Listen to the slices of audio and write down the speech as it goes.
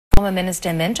Former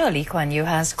Minister Mentor Kuan Yew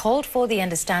has called for the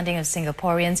understanding of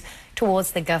Singaporeans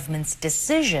towards the government's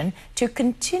decision to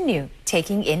continue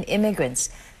taking in immigrants.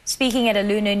 Speaking at a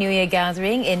Lunar New Year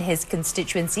gathering in his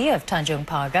constituency of Tanjung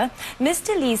Pagar,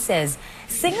 Mr. Lee says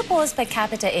Singapore's per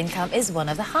capita income is one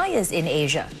of the highest in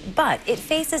Asia, but it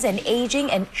faces an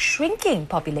aging and shrinking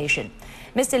population.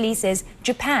 Mr. Lee says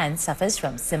Japan suffers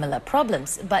from similar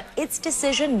problems, but its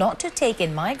decision not to take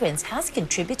in migrants has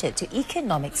contributed to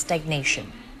economic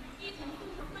stagnation.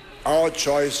 Our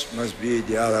choice must be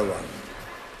the other one,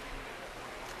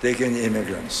 taking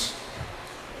immigrants.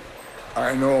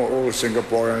 I know all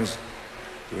Singaporeans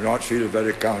do not feel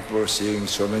very comfortable seeing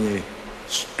so many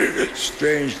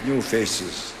strange new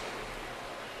faces,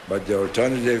 but the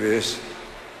alternative is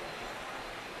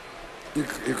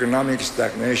economic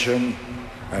stagnation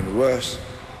and worse,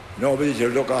 nobody to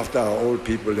look after our old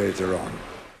people later on.